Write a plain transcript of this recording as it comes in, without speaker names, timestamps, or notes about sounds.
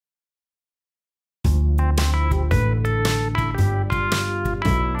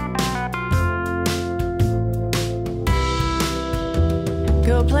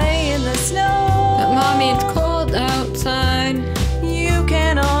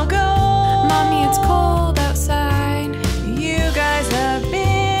it's cold outside. You guys have been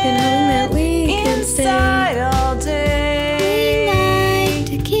hoping that we can stay inside all day. We like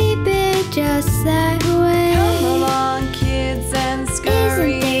to keep it just that way. Come along, kids, and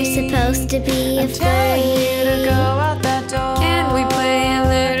scurry. Isn't there supposed to be a I'm telling you to go flurry? out that door. Can't we play a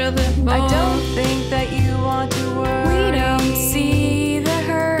little bit more? I don't think that you want to worry. We don't see the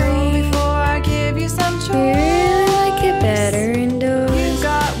Go hurry. before I give you some choice. We really like it better indoors. You've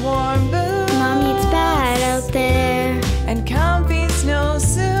got warm boots. Mommy, it's bad out there. And comfy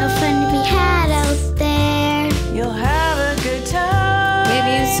snowsuits. No fun to be had out there. You'll have a good time.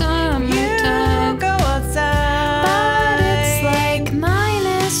 Maybe in You summertime. go outside. But it's like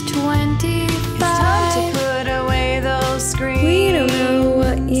minus 25. It's time to put away those screens. We don't know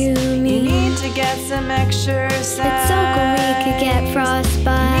what you You mean. need to get some exercise. It's so cool we could get Need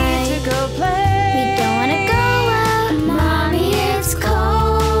frostbite. to go play. We don't wanna go out. Mommy, it's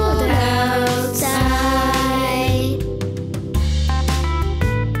cold outside.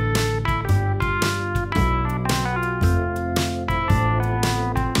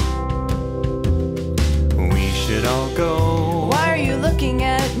 We should all go Why are you looking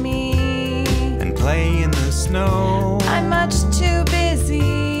at me? and play in the snow. I'm much too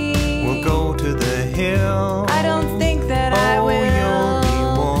busy. We'll go to the hill. I don't think that I Oh, will. you'll be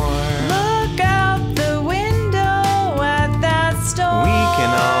warm. Look out the window at that storm. We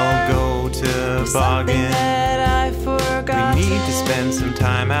can all go to There's something Boggin. that I forgot. We need to spend some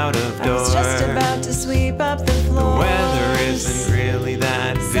time out of I doors. was just about to sweep up the The floor. weather isn't really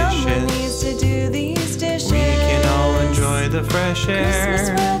that Someone needs vicious. to do these dishes. We can all enjoy the fresh Christmas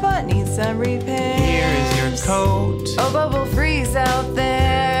air. robot needs some repair. Here is your coat. Oh, but we'll freeze out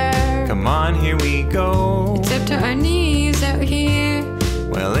there. Come on, here we go. Except to our knees out here.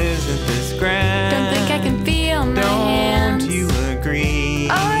 Well, isn't this grand? Don't